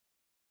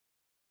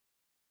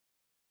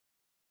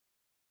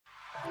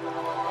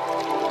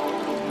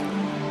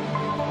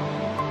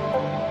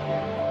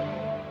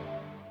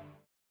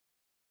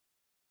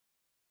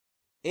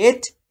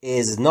It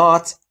is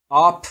not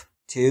up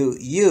to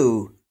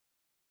you.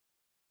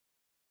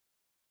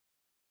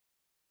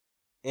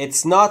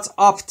 It's not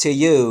up to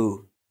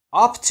you.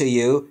 Up to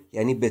you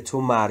یعنی به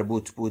تو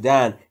مربوط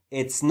بودن.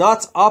 It's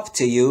not up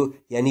to you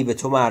یعنی به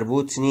تو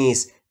مربوط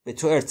نیست. به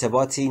تو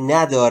ارتباطی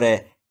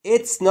نداره.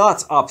 It's not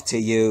up to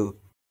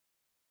you.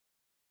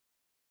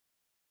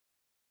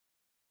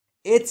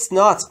 It's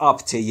not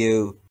up to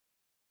you.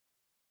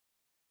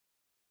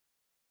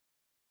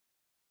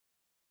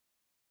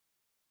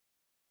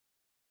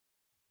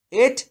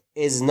 It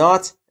is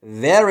not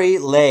very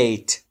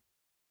late.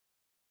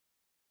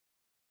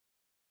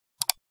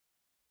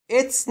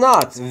 It's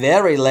not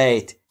very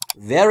late.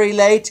 Very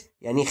late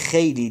یعنی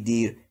خیلی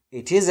دیر.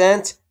 It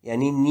isn't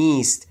یعنی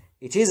نیست.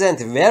 It isn't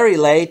very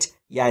late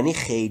یعنی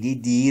خیلی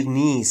دیر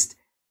نیست.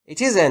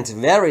 It isn't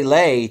very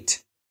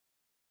late.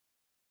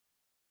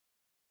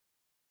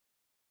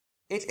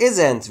 It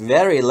isn't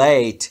very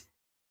late.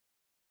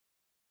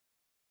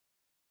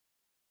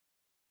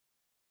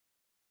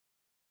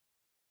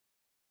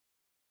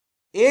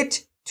 It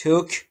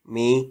took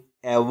me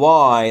a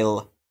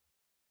while.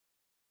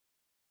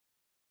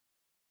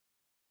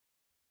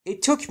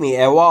 It took me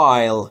a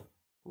while.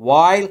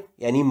 While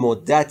یعنی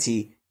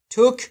مدتی.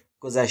 Took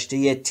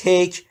گذشته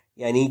take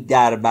یعنی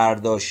در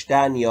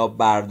برداشتن یا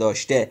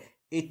برداشته.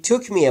 It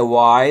took me a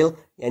while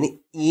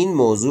یعنی این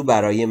موضوع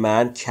برای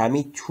من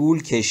کمی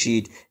طول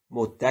کشید.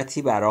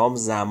 مدتی برام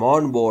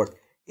زمان برد.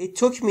 It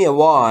took me a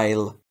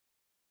while.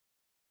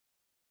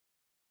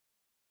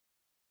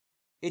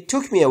 It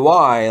took me a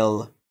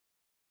while.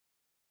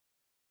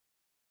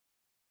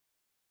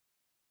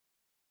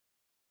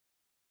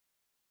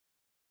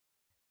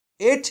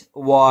 It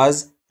was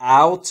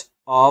out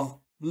of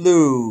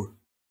blue.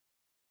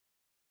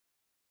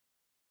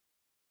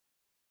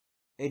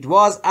 It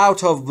was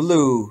out of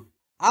blue.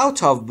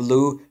 Out of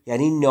blue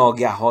یعنی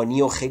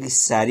ناگهانی و خیلی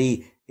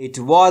سریع. It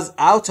was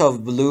out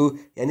of blue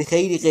یعنی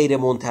خیلی غیر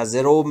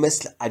منتظره و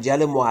مثل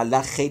اجل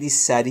معلق خیلی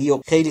سریع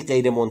و خیلی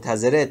غیر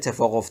منتظره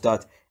اتفاق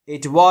افتاد.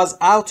 It was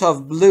out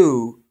of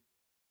blue.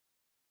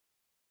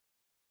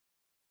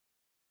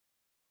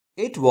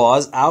 It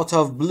was out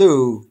of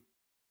blue.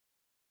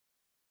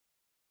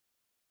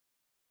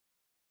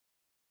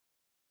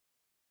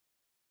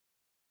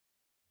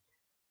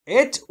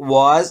 It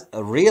was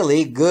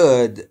really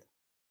good.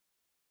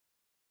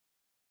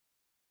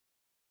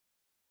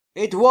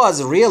 It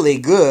was really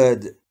good.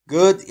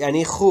 Good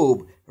یعنی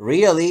خوب.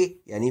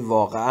 Really یعنی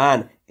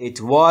واقعاً. It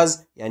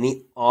was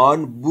یعنی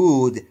آن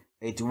بود.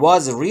 It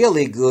was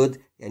really good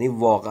یعنی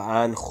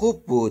واقعاً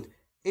خوب بود.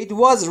 It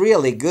was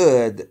really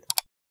good.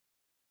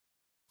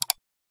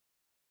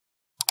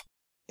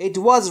 It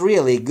was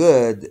really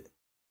good.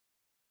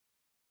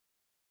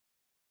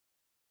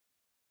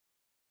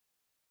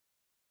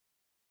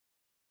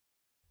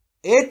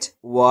 It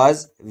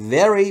was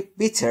very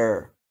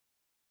bitter.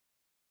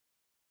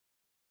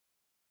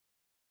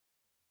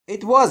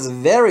 It was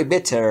very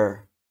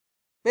bitter.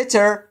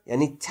 Bitter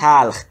یعنی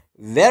تلخ.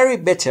 Very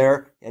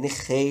bitter یعنی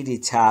خیلی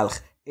تلخ.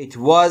 It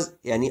was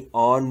یعنی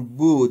آن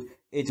بود.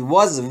 It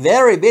was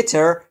very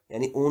bitter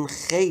یعنی اون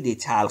خیلی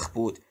تلخ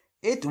بود.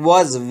 It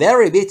was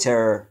very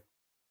bitter.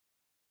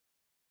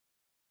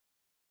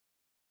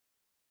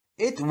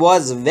 It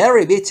was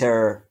very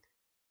bitter.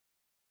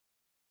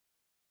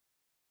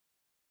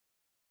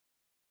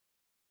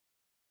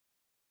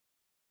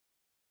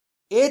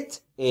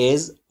 It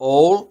is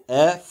all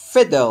a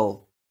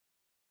fiddle.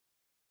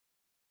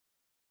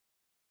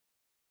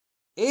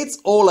 It's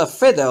all a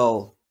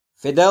fiddle.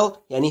 Fiddle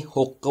یعنی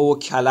حقه و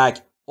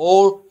کلک.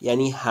 All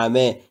یعنی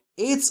همه.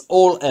 It's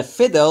all a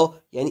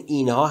fiddle یعنی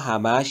اینها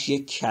همش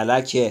یک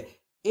کلکه.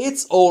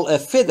 It's all a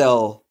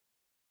fiddle.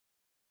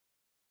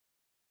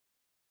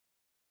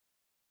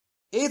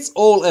 It's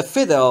all a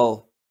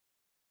fiddle.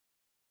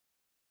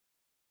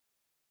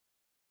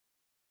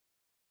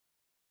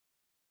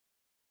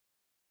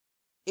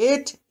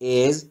 It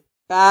is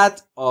bad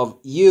of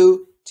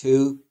you to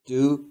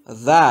do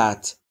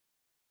that.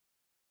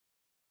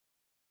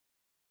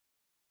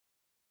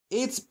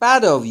 It's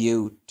bad of you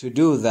to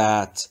do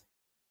that.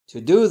 To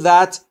do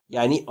that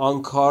یعنی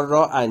آن کار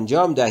را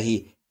انجام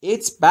دهی.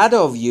 It's bad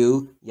of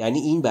you یعنی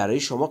این برای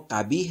شما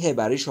قبیحه،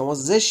 برای شما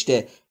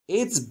زشته.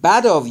 It's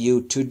bad of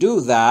you to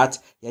do that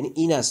یعنی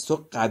این از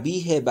تو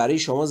قبیحه، برای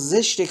شما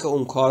زشته که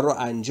اون کار را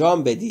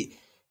انجام بدی.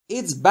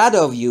 It's bad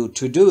of you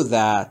to do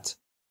that.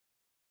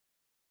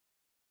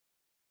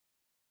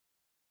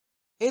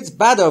 It's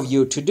bad of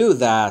you to do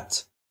that.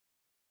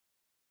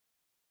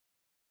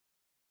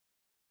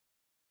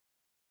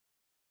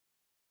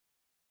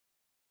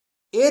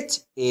 It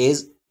is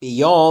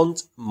beyond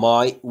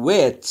my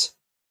wit.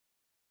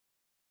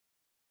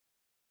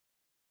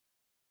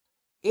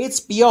 It's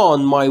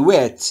beyond my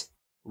wit.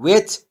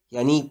 Wit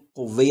یعنی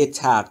قوه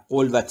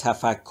تعقل و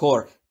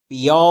تفکر.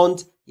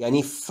 Beyond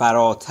یعنی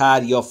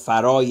فراتر یا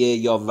فرای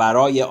یا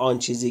ورای آن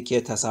چیزی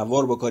که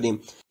تصور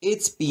بکنیم.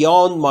 It's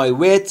beyond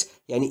my wit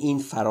یعنی این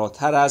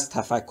فراتر از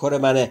تفکر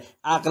منه.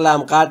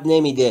 عقلم قد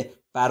نمیده.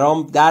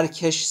 برام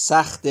درکش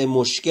سخت،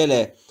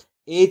 مشکله.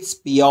 It's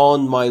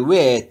beyond my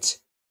wit.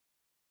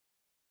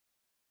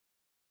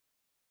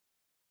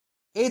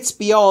 It's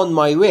beyond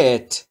my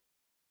wit.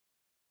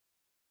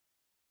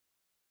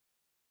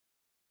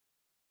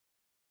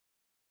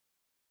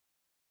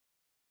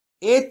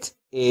 It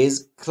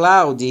is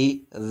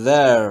cloudy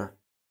there.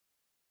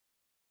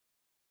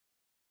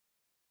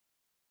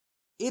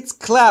 It's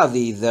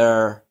cloudy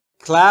there.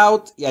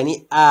 Cloud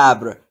یعنی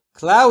ابر.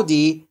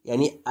 Cloudy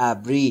یعنی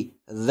ابری.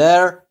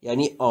 There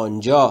یعنی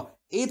آنجا.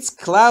 It's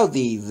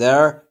cloudy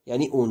there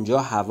یعنی اونجا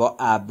هوا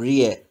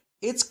ابریه.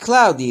 It's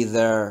cloudy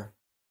there.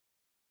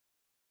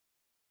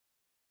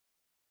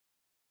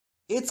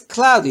 It's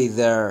cloudy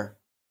there.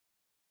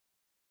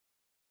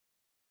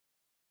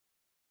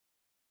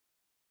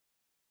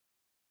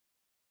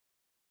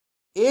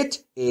 It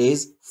is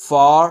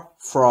far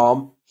from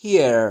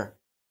here.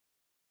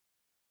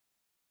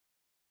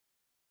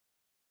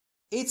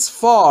 It's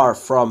far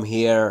from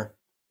here.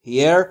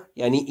 Here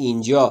یعنی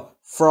اینجا.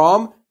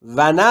 From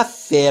و نه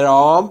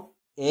from.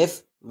 F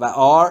و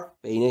R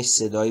بینش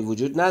صدایی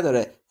وجود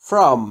نداره.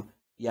 From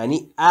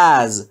یعنی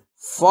از.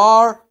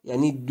 Far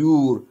یعنی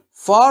دور.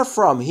 Far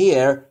from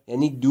here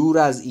یعنی دور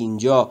از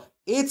اینجا.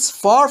 It's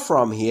far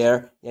from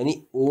here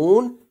یعنی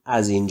اون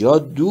از اینجا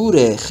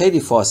دوره. خیلی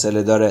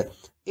فاصله داره.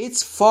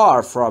 It's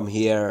far from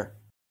here.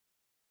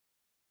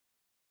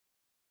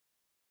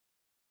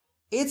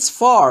 It's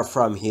far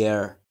from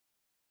here.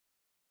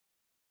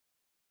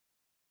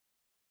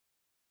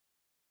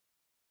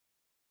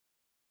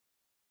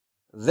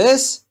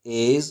 This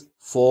is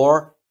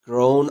for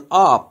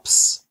grown-ups.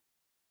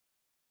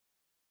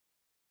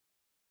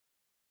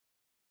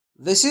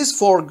 This is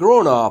for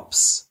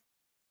grown-ups.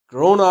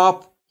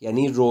 Grown-up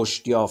یعنی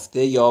رشد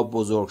یافته یا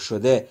بزرگ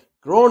شده.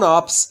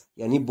 Grown-ups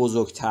یعنی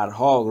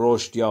بزرگترها،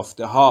 رشد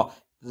یافته ها.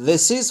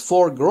 This is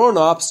for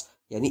grown-ups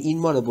یعنی این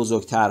مال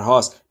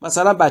بزرگترهاست.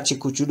 مثلا بچه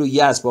کوچولو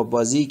یه اسباب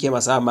بازی که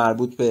مثلا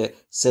مربوط به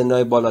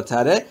سنای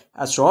بالاتره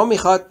از شما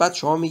میخواد، بعد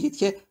شما میگید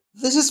که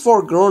This is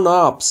for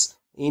grown-ups.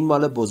 این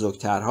مال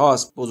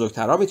بزرگترهاست.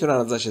 بزرگترها میتونن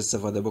ازش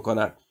استفاده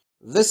بکنن.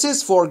 This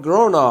is for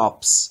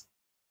grown-ups.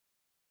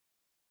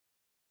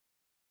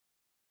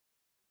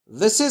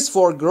 This is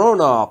for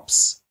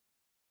grown-ups.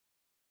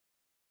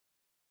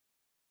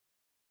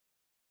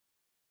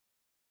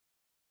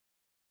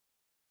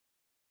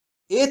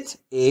 It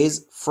is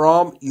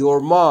from your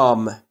mom.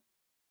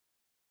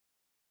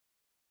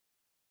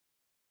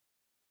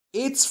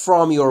 It's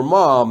from your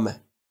mom.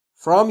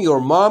 From your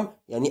mom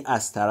یعنی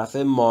از طرف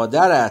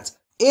مادرت.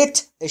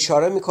 It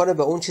اشاره میکنه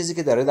به اون چیزی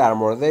که داره در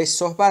موردش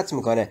صحبت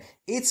میکنه.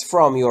 It's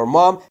from your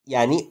mom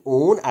یعنی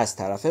اون از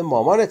طرف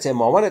مامانته.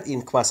 مامانت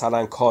این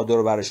مثلا کادو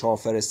رو برای شما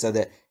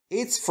فرستاده.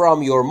 It's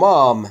from your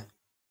mom.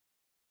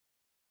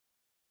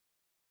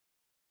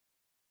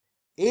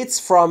 It's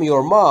from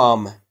your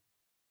mom.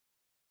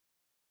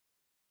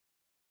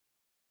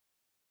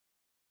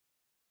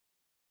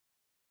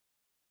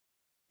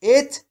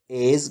 It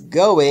is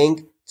going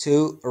to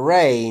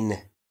rain.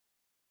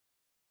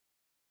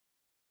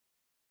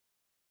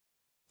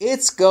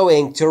 It's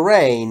going to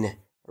rain.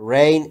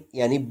 Rain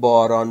یعنی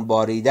باران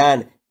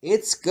باریدن.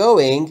 It's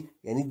going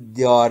یعنی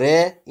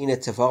داره این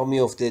اتفاق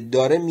میفته.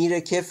 داره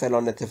میره که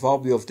فلان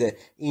اتفاق بیفته.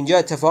 اینجا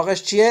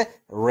اتفاقش چیه؟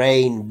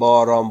 rain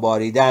باران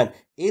باریدن.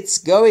 It's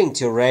going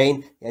to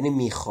rain یعنی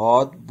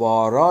میخواد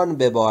باران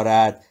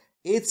ببارد.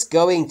 It's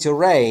going to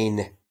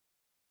rain.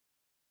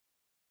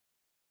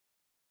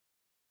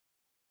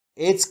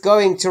 It's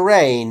going to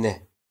rain.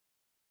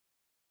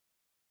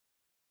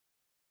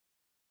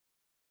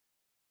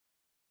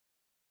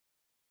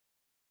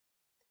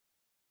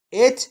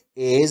 It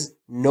is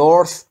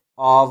north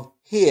of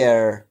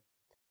here.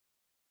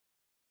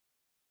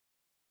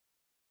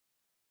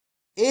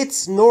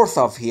 It's north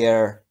of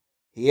here.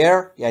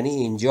 Here یعنی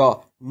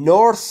اینجا.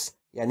 North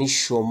یعنی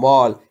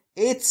شمال.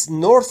 It's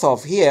north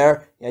of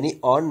here یعنی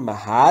آن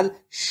محل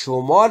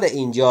شمال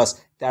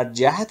اینجاست. در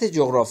جهت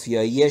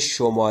جغرافیایی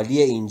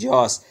شمالی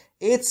اینجاست.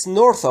 It's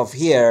north of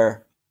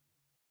here.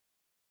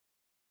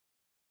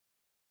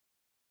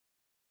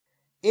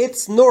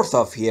 It's north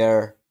of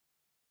here.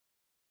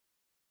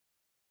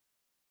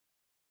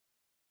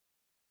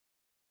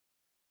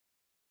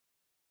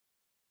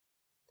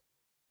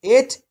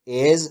 It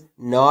is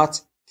not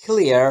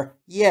clear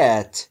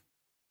yet.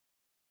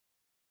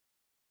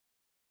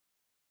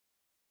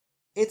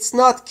 It's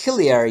not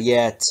clear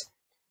yet.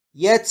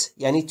 Yet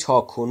یعنی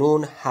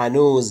تاکنون،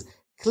 هنوز.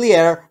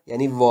 Clear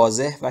یعنی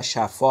واضح و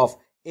شفاف.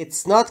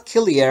 It's not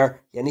clear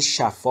یعنی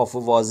شفاف و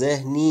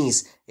واضح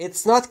نیست.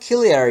 It's not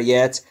clear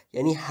yet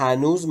یعنی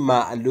هنوز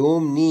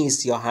معلوم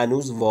نیست یا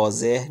هنوز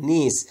واضح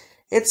نیست.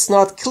 It's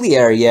not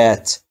clear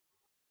yet.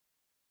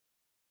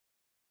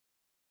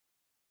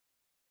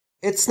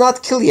 It's not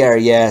clear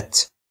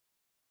yet.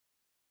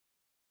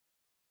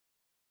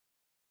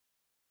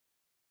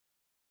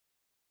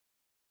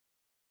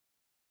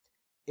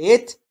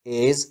 It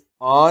is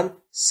on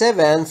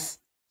 7th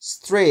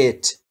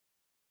Street.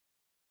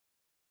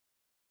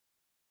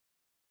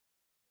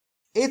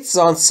 It's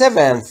on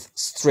 7th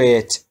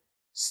Street.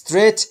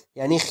 Street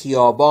یعنی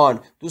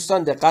خیابان.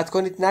 دوستان دقت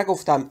کنید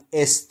نگفتم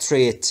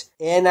street.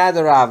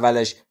 نداره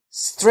اولش.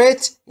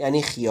 Street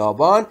یعنی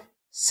خیابان.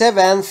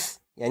 7th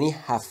یعنی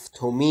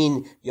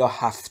هفتمین یا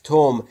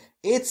هفتم.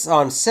 It's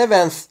on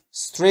 7th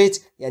street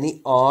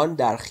یعنی آن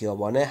در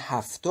خیابان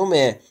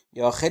هفتمه.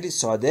 یا خیلی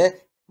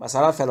ساده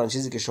مثلا فلان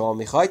چیزی که شما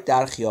میخواید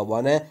در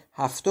خیابان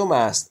هفتم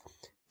است.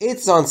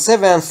 It's on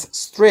 7th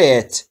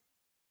street.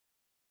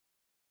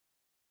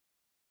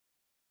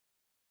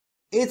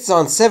 It's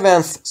on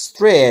 7th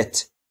street.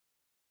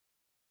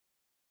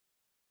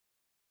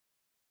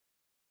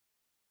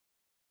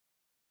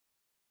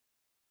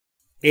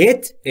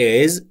 It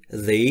is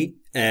the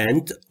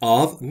end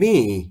of me.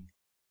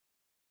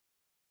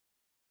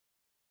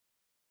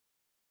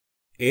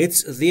 It's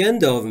the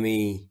end of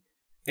me.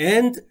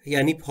 End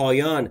یعنی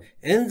پایان.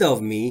 End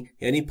of me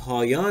یعنی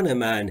پایان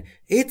من.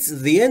 It's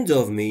the end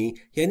of me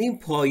یعنی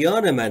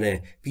پایان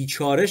منه.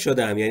 بیچاره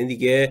شدم یعنی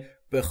دیگه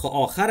به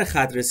آخر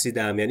خط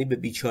رسیدم، یعنی به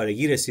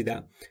بیچارگی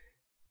رسیدم.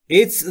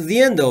 It's the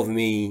end of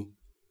me.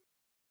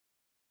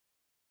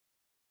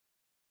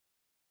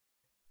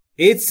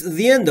 It's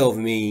the end of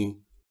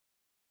me.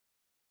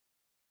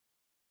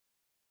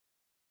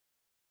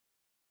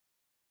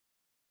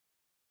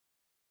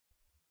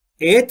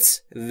 It's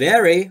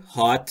very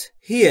hot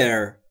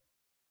here.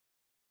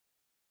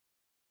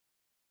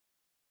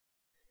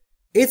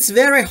 It's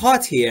very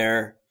hot here.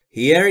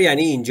 Here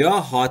یعنی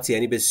اینجا. hot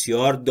یعنی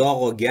بسیار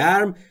داغ و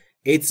گرم.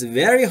 It's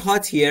very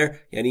hot here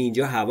یعنی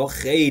اینجا هوا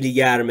خیلی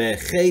گرمه،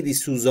 خیلی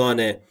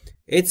سوزانه.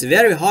 It's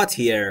very hot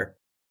here.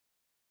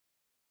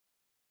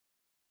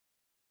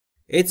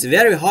 It's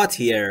very hot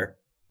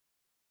here.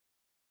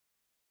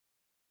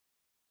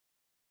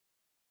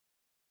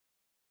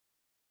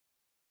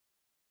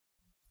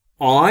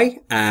 I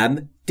am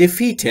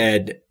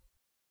defeated.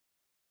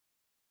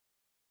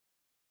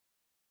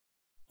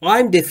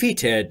 I'm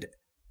defeated.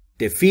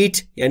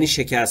 defeat یعنی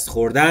شکست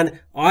خوردن.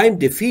 I'm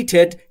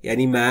defeated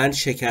یعنی من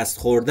شکست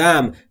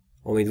خوردم.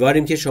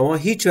 امیدواریم که شما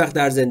هیچ وقت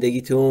در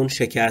زندگیتون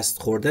شکست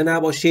خورده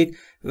نباشید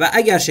و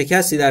اگر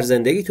شکستی در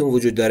زندگیتون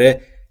وجود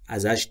داره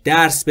ازش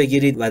درس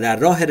بگیرید و در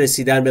راه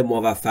رسیدن به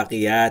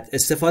موفقیت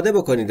استفاده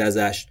بکنید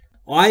ازش.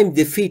 I'm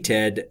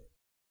defeated.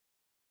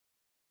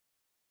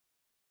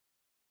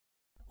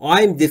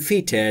 I'm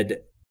defeated.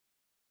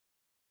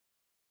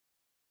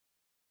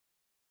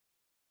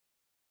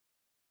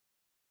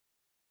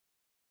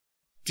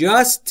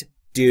 Just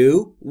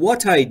do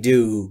what I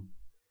do.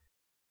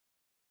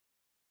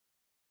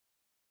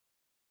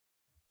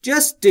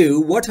 Just do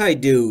what I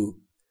do.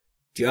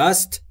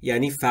 Just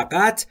یعنی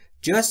فقط.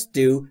 Just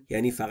do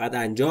یعنی فقط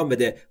انجام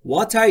بده.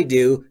 What I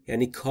do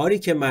یعنی کاری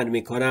که من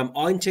میکنم،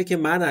 آنچه که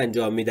من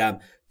انجام میدم.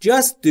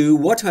 Just do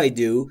what I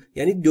do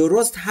یعنی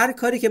درست هر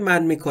کاری که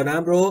من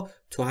میکنم رو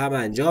تو هم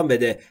انجام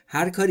بده.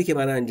 هر کاری که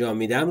من انجام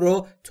میدم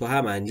رو تو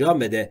هم انجام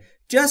بده.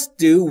 Just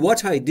do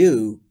what I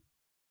do.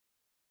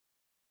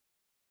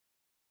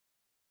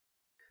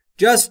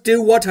 Just do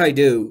what I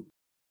do.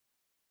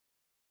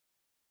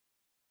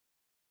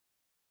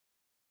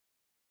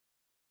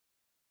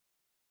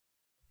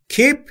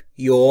 Keep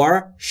your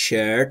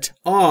shirt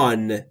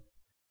on.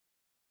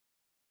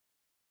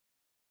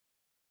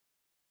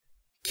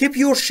 Keep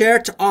your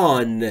shirt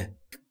on.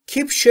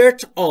 Keep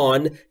shirt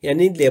on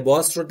یعنی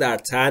لباس رو در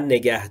تن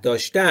نگه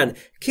داشتن.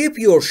 Keep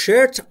your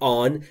shirt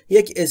on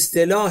یک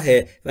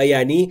اصطلاحه و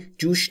یعنی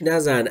جوش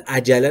نزن،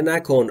 عجله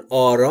نکن،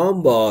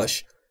 آرام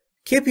باش.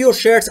 Keep your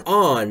shirt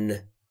on.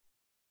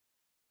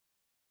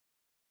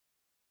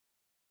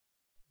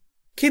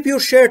 Keep your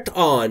shirt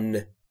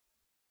on.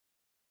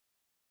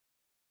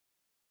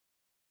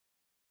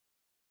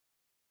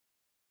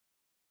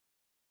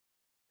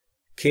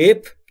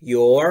 Keep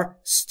your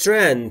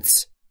strength.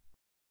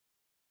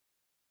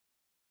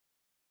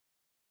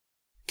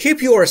 Keep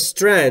your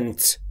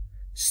strength.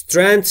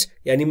 strength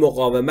یعنی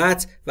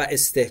مقاومت و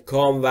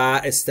استحکام و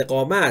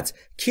استقامت.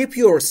 Keep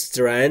your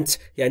strength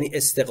یعنی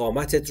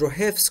استقامتت رو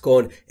حفظ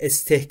کن،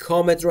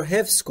 استحکامت رو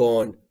حفظ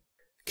کن.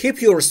 Keep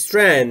your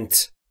strength.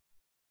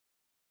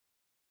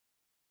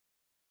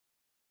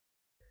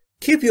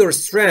 Keep your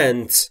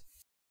strength.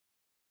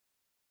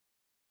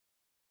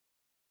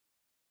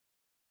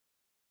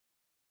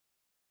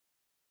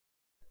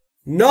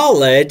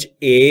 Knowledge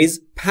is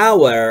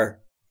power.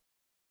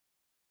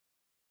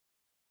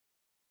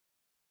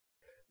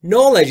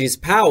 Knowledge is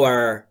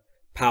power.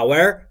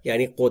 Power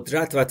یعنی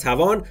قدرت و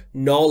توان.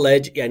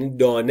 Knowledge یعنی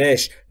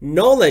دانش.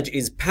 Knowledge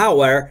is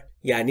power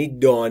یعنی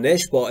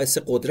دانش باعث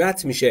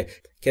قدرت میشه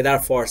که در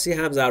فارسی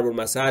هم ضرب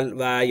المثل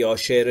و یا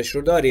شعرش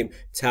رو داریم.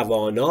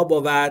 توانا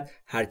بود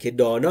هر که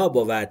دانا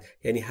بود،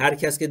 یعنی هر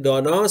کس که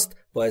داناست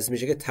باعث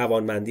میشه که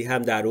توانمندی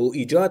هم در او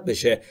ایجاد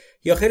بشه.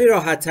 یا خیلی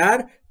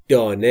راحت‌تر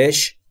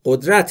دانش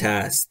قدرت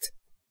است.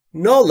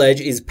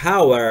 Knowledge is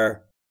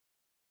power.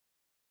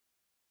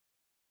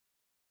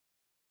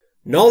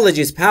 Knowledge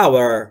is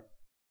power.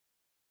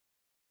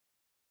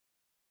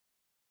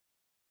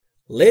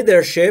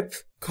 Leadership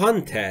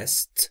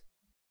contest.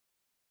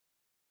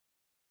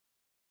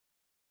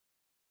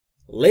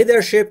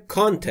 Leadership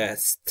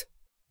contest.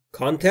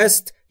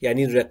 Contest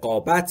یعنی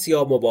رقابت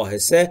یا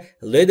مباحثه.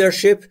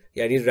 Leadership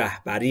یعنی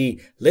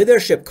رهبری.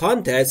 Leadership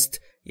contest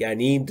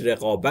یعنی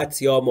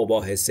رقابت یا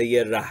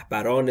مباحثه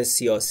رهبران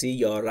سیاسی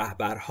یا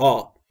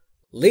رهبرها.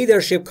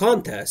 Leadership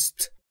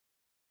contest.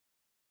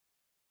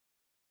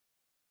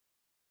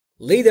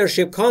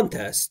 Leadership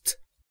contest.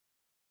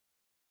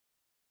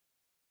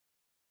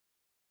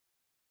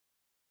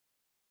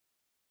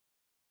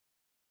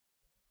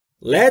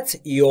 Let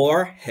your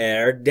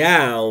hair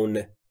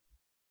down.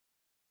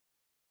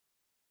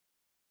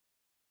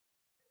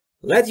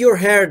 Let your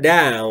hair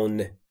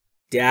down.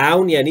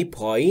 Down یعنی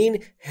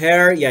پایین،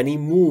 hair یعنی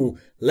مو.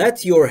 Let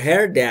your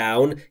hair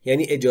down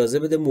یعنی اجازه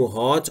بده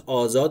موهات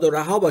آزاد و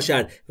رها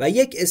باشن و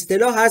یک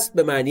اصطلاح هست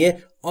به معنی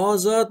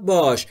آزاد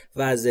باش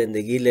و از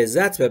زندگی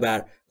لذت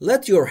ببر.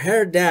 Let your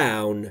hair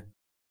down.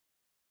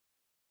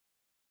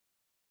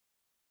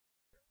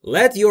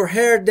 Let your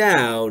hair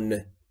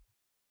down.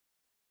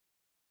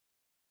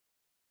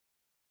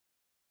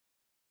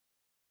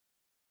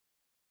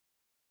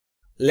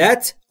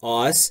 Let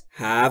us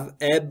have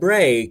a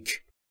break.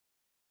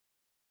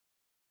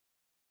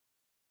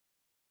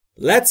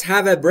 Let's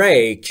have a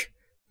break.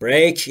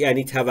 Break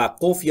یعنی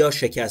توقف یا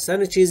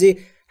شکستن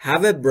چیزی.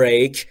 Have a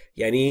break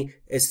یعنی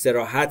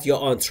استراحت یا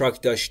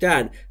آنتراکت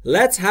داشتن.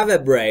 Let's have a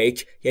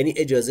break یعنی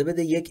اجازه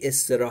بده یک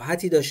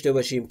استراحتی داشته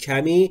باشیم،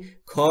 کمی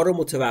کار رو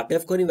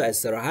متوقف کنیم و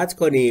استراحت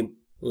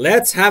کنیم.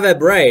 Let's have a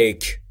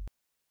break.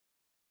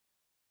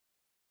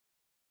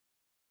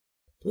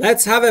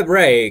 Let's have a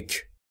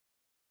break.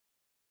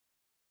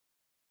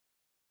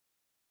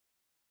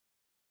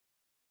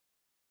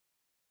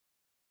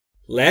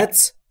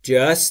 Let's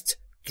just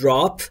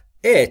drop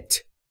it.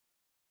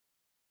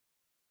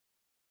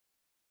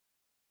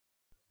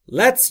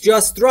 Let's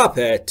just drop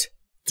it.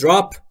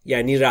 Drop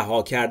یعنی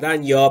رها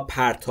کردن یا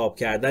پرتاب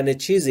کردن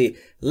چیزی.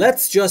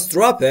 Let's just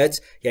drop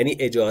it یعنی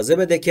اجازه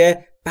بده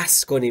که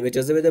بس کنیم،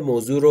 اجازه بده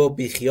موضوع رو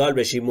بیخیال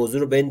بشیم،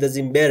 موضوع رو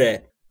بندازیم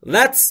بره.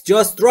 Let's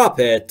just drop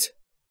it.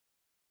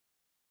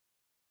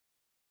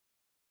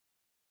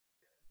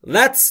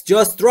 Let's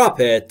just drop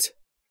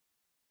it.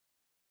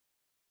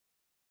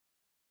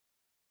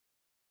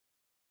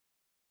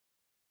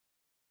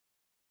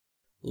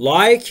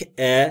 Like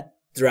a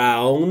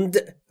drowned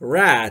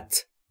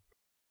rat.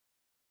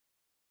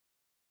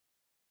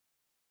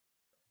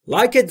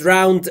 Like a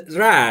drowned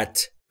rat.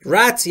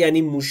 Rat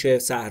یعنی موش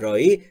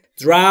صحرایی.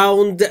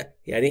 Drowned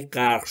یعنی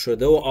غرق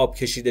شده و آب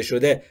کشیده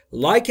شده.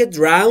 Like a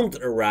drowned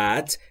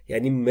rat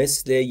یعنی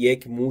مثل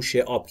یک موش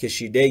آب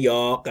کشیده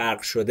یا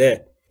غرق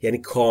شده، یعنی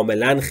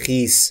کاملا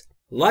خیس.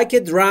 Like a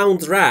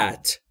drowned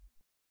rat.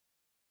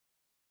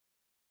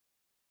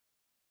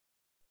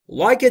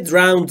 Like a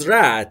drowned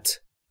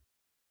rat.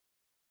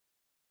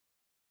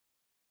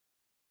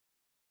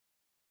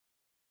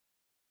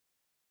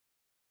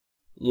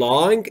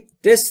 Long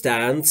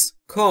distance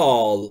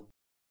call.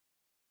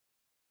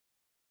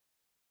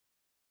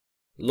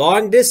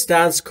 Long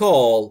distance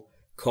call.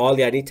 call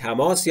یعنی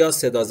تماس یا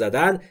صدا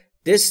زدن.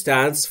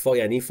 distance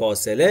یعنی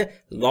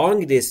فاصله.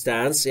 long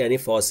distance یعنی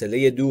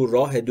فاصله دور،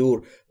 راه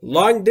دور.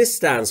 long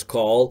distance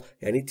call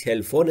یعنی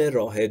تلفن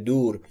راه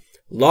دور.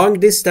 long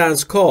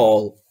distance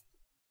call.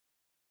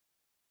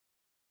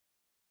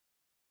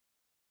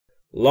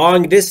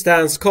 long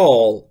distance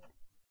call.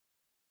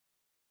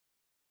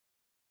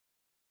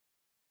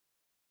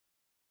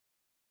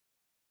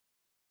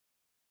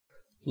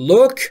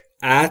 Look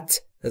at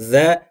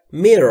the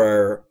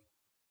mirror.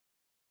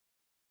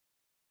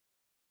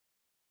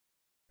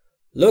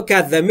 Look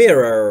at the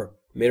mirror.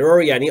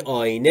 Mirror یعنی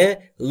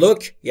آینه.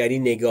 Look یعنی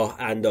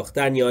نگاه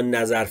انداختن یا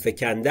نظر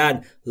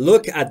فکندن.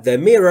 Look at the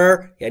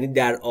mirror یعنی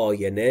در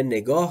آینه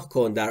نگاه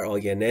کن، در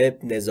آینه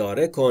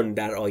نظاره کن،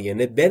 در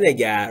آینه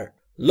بنگر.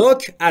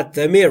 Look at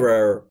the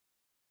mirror.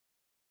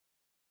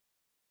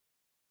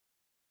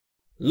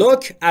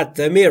 Look at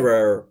the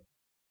mirror.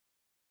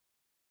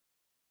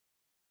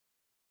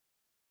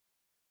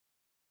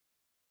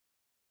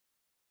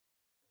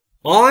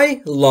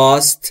 I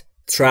lost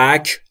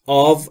track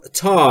of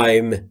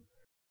time.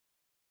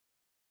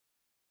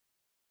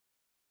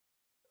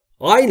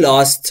 I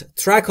lost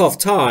track of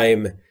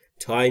time.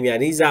 Time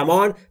یعنی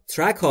زمان.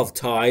 Track of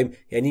time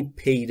یعنی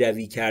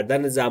پیروی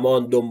کردن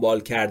زمان،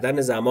 دنبال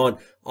کردن زمان.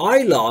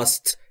 I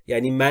lost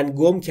یعنی من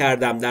گم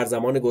کردم در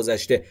زمان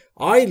گذشته.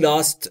 I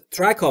lost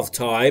track of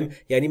time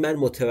یعنی من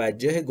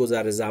متوجه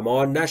گذر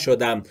زمان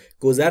نشدم،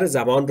 گذر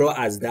زمان را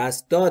از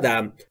دست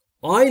دادم.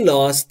 I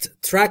lost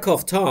track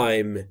of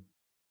time.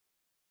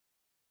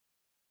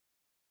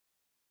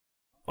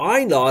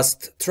 I lost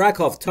track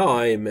of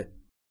time.